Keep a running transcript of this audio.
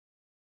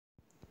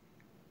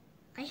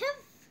I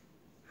have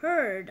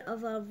heard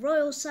of a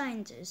royal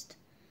scientist,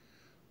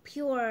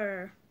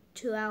 pure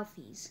to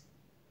Alphys,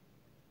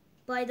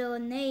 by the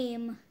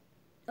name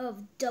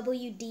of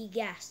W.D.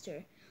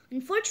 Gaster.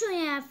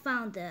 Unfortunately, I have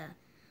found the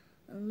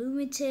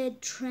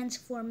limited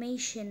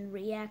transformation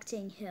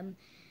reacting him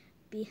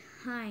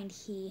behind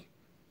he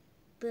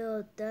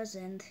built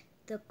doesn't.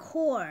 The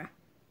core,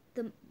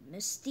 the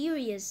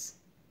mysterious,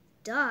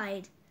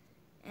 died,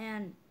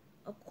 and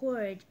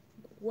accord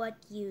what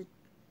you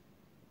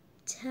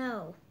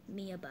tell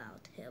me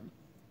about him.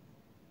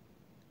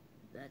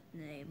 That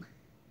name,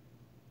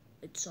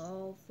 it's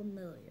all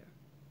familiar.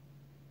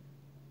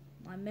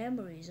 My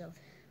memories of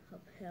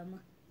him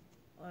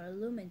are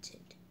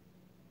limited,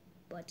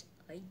 but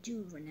I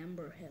do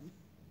remember him.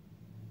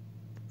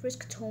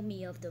 Frisk told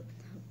me of the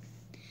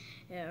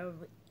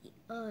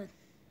others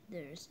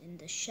in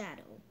the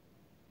shadow.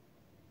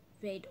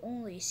 They'd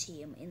only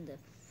see him in the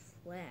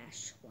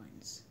flash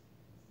once.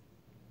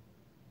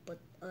 But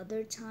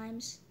other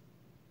times,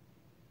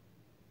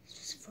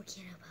 just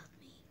forget about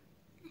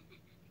me.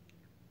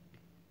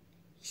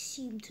 He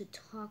seemed to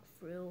talk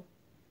through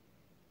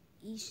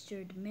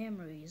Eastered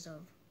memories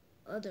of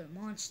other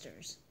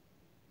monsters.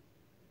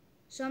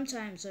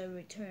 Sometimes I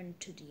returned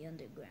to the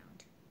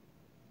underground.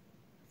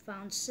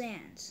 Found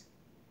Sans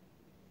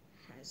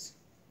has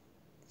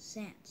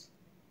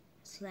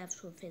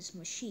left with his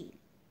machine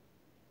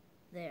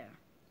there.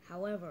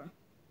 However,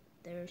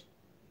 there's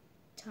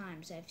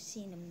times I've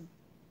seen him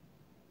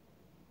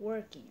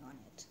working on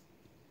it.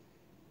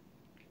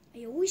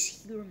 I always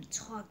hear him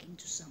talking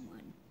to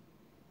someone,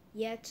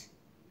 yet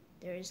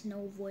there is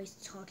no voice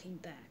talking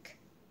back.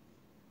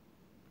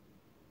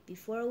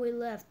 Before we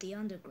left the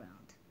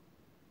underground,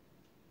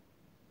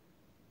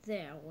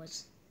 there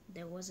was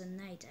a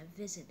night I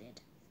visited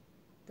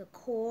the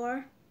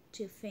core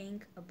to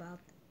think about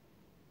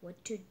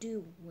what to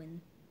do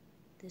when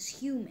this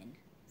human,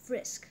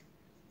 Frisk,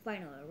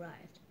 finally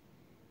arrived,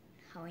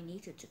 how I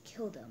needed to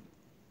kill them.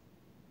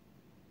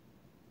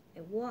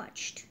 I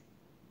watched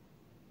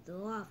the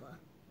lava.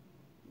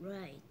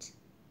 Right.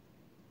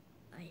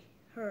 I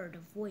heard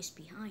a voice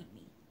behind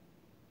me.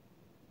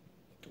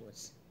 It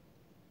was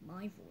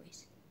my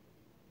voice.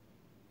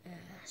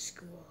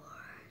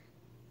 Asgore.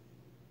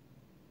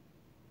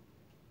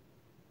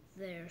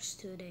 There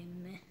stood a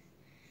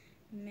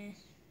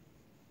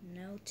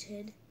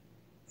noted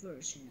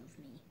version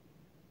of me.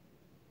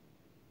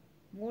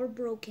 More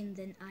broken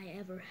than I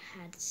ever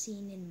had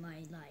seen in my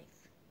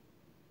life.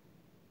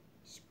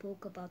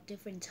 Spoke about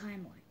different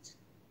timelines.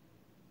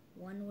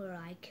 One where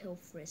I kill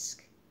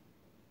Frisk.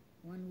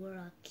 One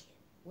where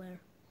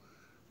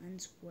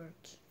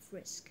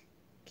Frisk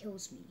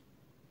kills me.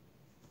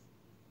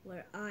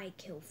 Where I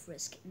kill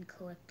Frisk and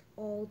collect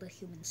all the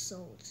human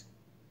souls.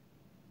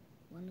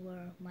 One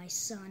where my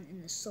son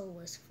in the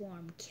soulless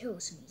form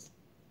kills me.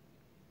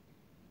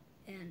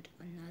 And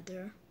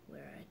another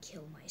where I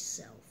kill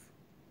myself.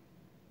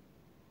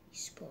 He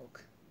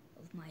spoke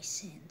of my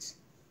sins,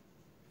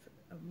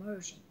 of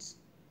emergence.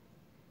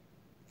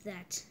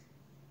 That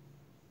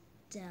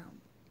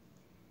down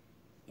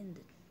in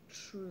the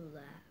true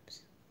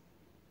labs.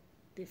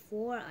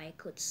 Before I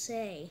could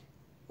say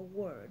a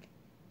word,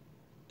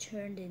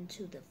 turned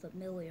into the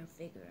familiar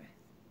figure,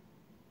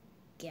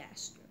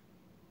 Gaster.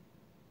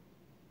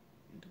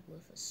 And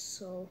with a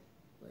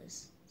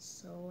soulless,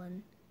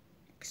 sullen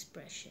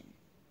expression,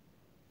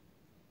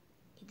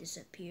 he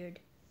disappeared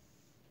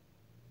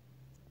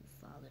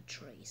without a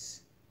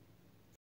trace.